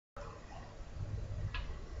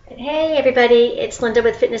Hey everybody, it's Linda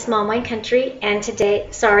with Fitness Mom Wine Country, and today,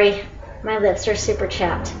 sorry, my lips are super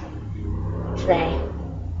chapped today.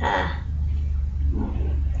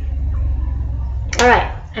 All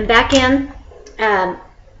right, I'm back in. I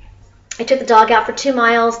took the dog out for 2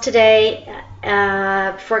 miles today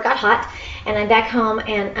before it got hot, and I'm back home,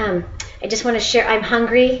 and I just want to share. I'm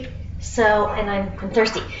hungry, and I'm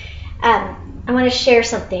thirsty. I want to share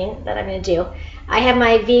something that I'm going to do. I have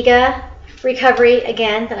my Vega recovery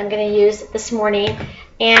again that I'm going to use this morning,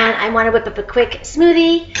 and I want to whip up a quick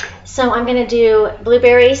smoothie. So I'm going to do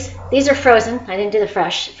blueberries. These are frozen. I didn't do the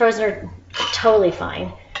fresh. Frozen are totally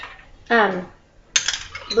fine.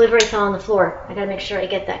 Blueberry fell on the floor. I got to make sure I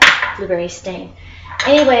get that blueberry stain.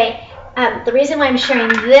 Anyway, the reason why I'm sharing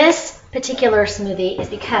this particular smoothie is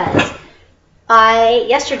because I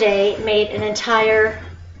yesterday made an entire,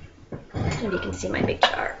 maybe you can see my big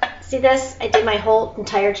jar. See this? I did my whole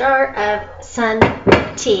entire jar of sun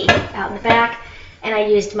tea out in the back, and I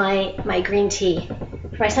used my green tea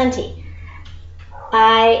for my sun tea.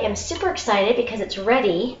 I am super excited because it's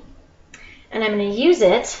ready, and I'm going to use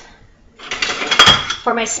it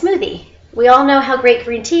for my smoothie. We all know how great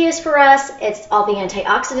green tea is for us. It's all the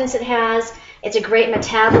antioxidants it has. It's a great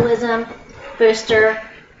metabolism booster.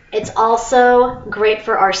 It's also great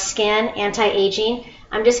for our skin, anti-aging.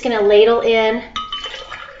 I'm just going to ladle in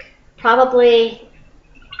probably,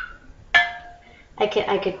 I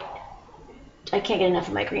can't get enough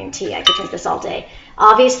of my green tea. I could drink this all day.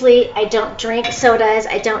 Obviously, I don't drink sodas.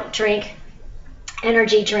 I don't drink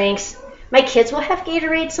energy drinks. My kids will have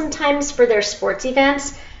Gatorade sometimes for their sports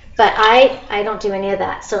events, but I don't do any of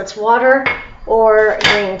that. So it's water or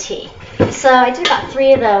green tea. So I did about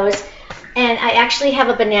 3 of those. And I actually have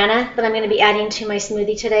a banana that I'm going to be adding to my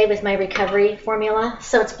smoothie today with my recovery formula.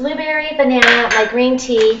 So it's blueberry, banana, my green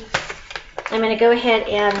tea. I'm going to go ahead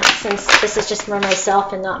and, since this is just for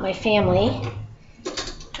myself and not my family,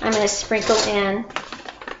 I'm going to sprinkle in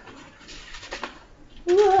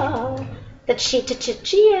the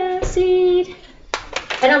chia seed.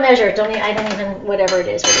 I don't measure it. I don't even, whatever it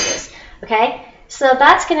is. Okay? So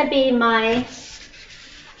that's going to be my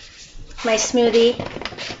smoothie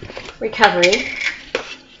recovery,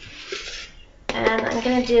 and I'm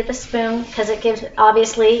going to do the spoon because it gives,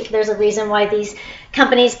 obviously there's a reason why these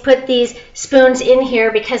companies put these spoons in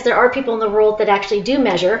here, because there are people in the world that actually do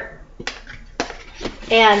measure,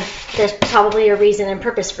 and there's probably a reason and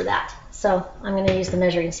purpose for that. So I'm going to use the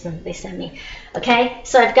measuring spoon that they send me. Okay,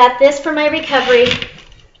 so I've got this for my recovery,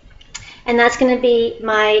 and that's going to be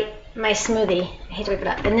my smoothie. I hate to whip it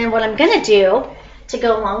up. And then what I'm going to do to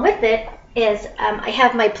go along with it is I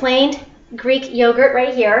have my plain Greek yogurt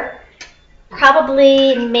right here,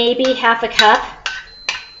 probably maybe half a cup.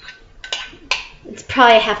 It's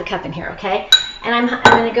probably half a cup in here, okay? And I'm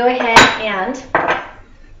going to go ahead and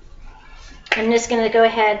I'm just going to go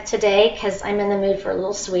ahead today, because I'm in the mood for a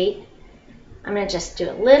little sweet. I'm going to just do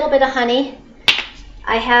a little bit of honey.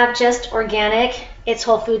 I have just organic, it's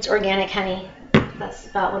Whole Foods organic honey. That's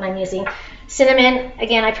about what I'm using. Cinnamon,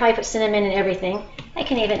 again, I probably put cinnamon in everything. I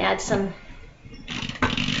can even add some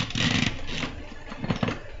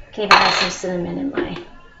cinnamon in my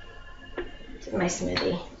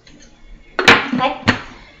smoothie. Okay.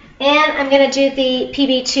 And I'm going to do the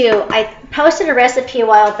PB2. I posted a recipe a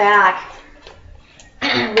while back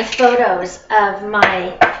with photos of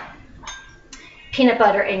my peanut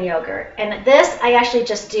butter and yogurt. And this, I actually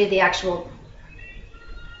just do the actual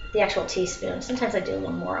teaspoon. Sometimes I do a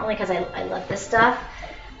little more, only because I love this stuff.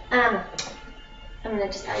 I'm going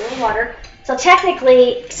to just add a little water. So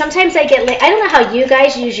technically, sometimes I get, I don't know how you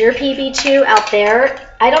guys use your PB2 out there.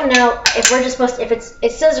 I don't know if we're just supposed to,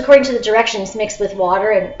 it says according to the directions, mixed with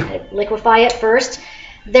water and liquefy it first.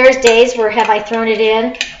 There's days where have I thrown it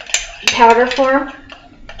in powder form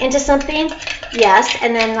into something? Yes.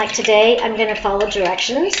 And then like today, I'm going to follow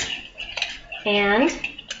directions. And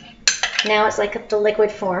now it's like the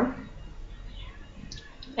liquid form.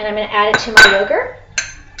 And I'm going to add it to my yogurt.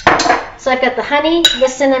 So I've got the honey, the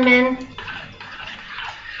cinnamon,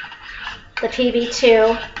 the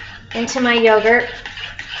PB2 into my yogurt.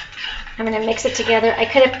 I'm going to mix it together. I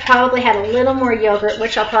could have probably had a little more yogurt,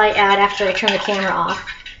 which I'll probably add after I turn the camera off,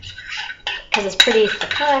 because it's pretty, oh,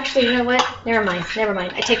 actually, you know what? Never mind.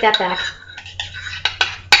 I take that back.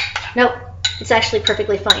 Nope, it's actually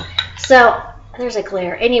perfectly fine. So there's a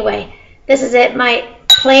glare. Anyway, this is it, my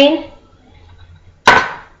plain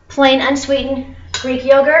unsweetened Greek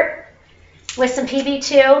yogurt with some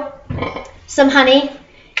PB2, some honey,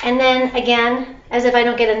 and then again, as if I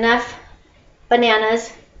don't get enough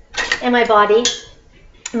bananas in my body,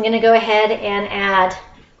 I'm going to go ahead and add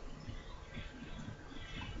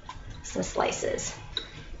some slices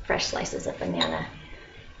fresh slices of banana.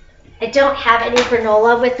 I don't have any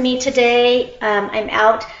granola with me today. I'm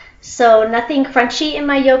out, so nothing crunchy in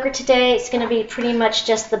my yogurt today. It's going to be pretty much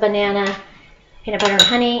just the banana, peanut butter and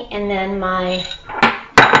honey, and then my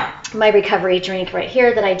recovery drink right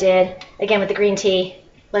here that I did, again with the green tea.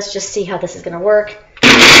 Let's just see how this is going to work.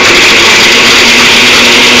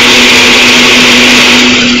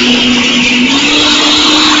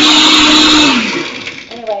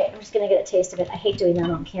 Anyway, I'm just going to get a taste of it. I hate doing that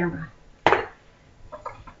on camera.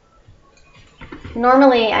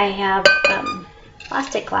 Normally I have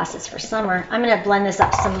plastic glasses for summer. I'm going to blend this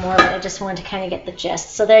up some more, but I just wanted to kind of get the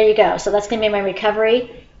gist. So there you go. So that's going to be my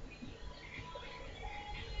recovery.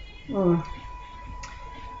 I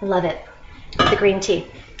love it. The green tea.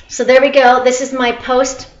 So there we go. This is my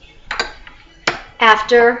post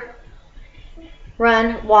after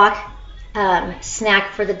run walk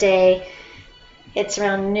snack for the day. It's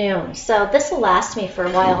around noon. So this will last me for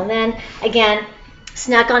a while. And then again,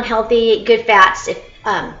 snack on healthy, good fats.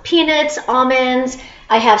 Peanuts, almonds.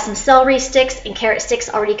 I have some celery sticks and carrot sticks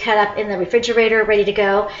already cut up in the refrigerator, ready to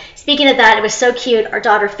go. Speaking of that, it was so cute. Our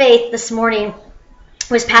daughter Faith this morning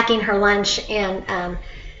was packing her lunch and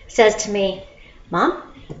says to me, "Mom,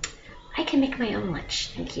 I can make my own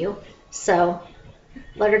lunch, thank you." So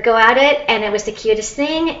let her go at it, and it was the cutest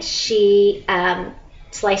thing. She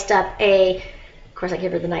sliced up of course I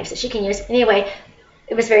give her the knife so she can use. Anyway,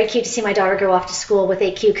 it was very cute to see my daughter go off to school with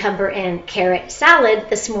a cucumber and carrot salad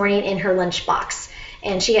this morning in her lunch box.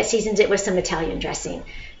 And she had seasoned it with some Italian dressing.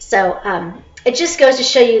 So it just goes to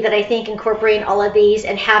show you that I think incorporating all of these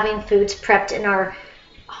and having foods prepped in our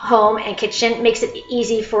home and kitchen makes it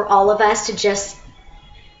easy for all of us to just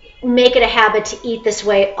make it a habit to eat this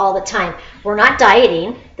way all the time. We're not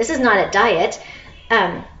dieting. This is not a diet.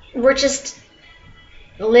 We're just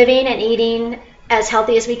living and eating as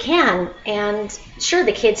healthy as we can. And sure,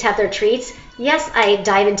 the kids have their treats. Yes, I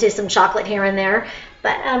dive into some chocolate here and there,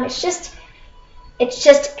 but it's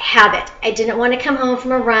just habit. I didn't want to come home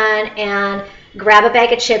from a run and grab a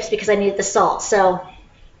bag of chips because I needed the salt. So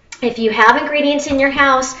if you have ingredients in your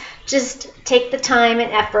house, just take the time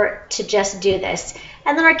and effort to just do this.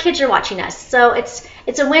 And then our kids are watching us. So it's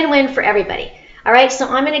a win-win for everybody. All right, so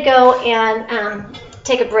I'm going to go and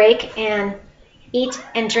take a break and eat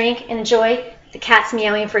and drink and enjoy. The cat's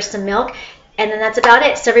meowing for some milk. And then that's about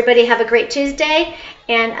it. So everybody have a great Tuesday,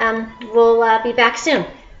 and we'll be back soon.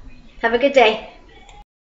 Have a good day.